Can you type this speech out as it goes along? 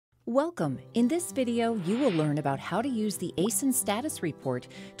Welcome! In this video, you will learn about how to use the ASIN Status Report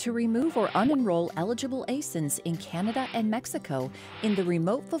to remove or unenroll eligible ASINs in Canada and Mexico in the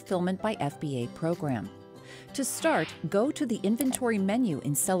Remote Fulfillment by FBA program. To start, go to the Inventory menu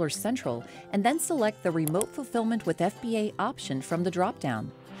in Seller Central and then select the Remote Fulfillment with FBA option from the drop-down.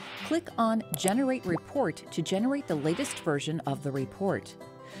 Click on Generate Report to generate the latest version of the report.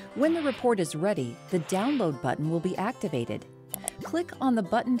 When the report is ready, the Download button will be activated. Click on the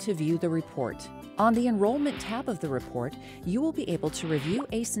button to view the report. On the Enrollment tab of the report, you will be able to review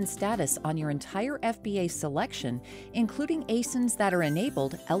ASIN status on your entire FBA selection, including ASINs that are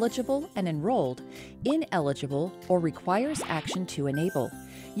enabled, eligible, and enrolled, ineligible, or requires action to enable.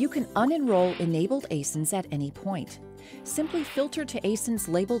 You can unenroll enabled ASINs at any point. Simply filter to ASINs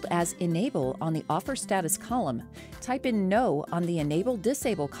labeled as Enable on the Offer Status column. Type in No on the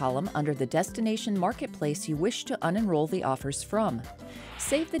Enable/Disable column under the destination marketplace you wish to unenroll the offers from.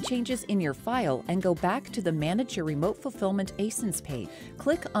 Save the changes in your file and go back to the Manage Your Remote Fulfillment ASINs page.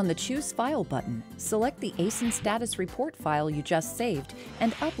 Click on the Choose File button, select the ASIN Status Report file you just saved,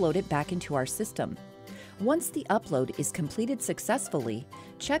 and upload it back into our system. Once the upload is completed successfully,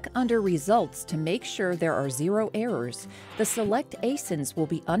 check under Results to make sure there are 0 errors. The select ASINs will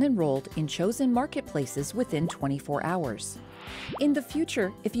be unenrolled in chosen marketplaces within 24 hours. In the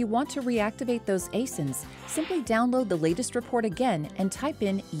future, if you want to reactivate those ASINs, simply download the latest report again and type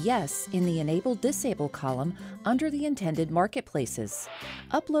in Yes in the Enable/Disable column under the intended marketplaces.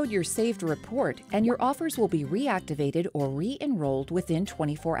 Upload your saved report and your offers will be reactivated or re-enrolled within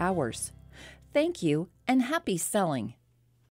 24 hours. Thank you and happy selling!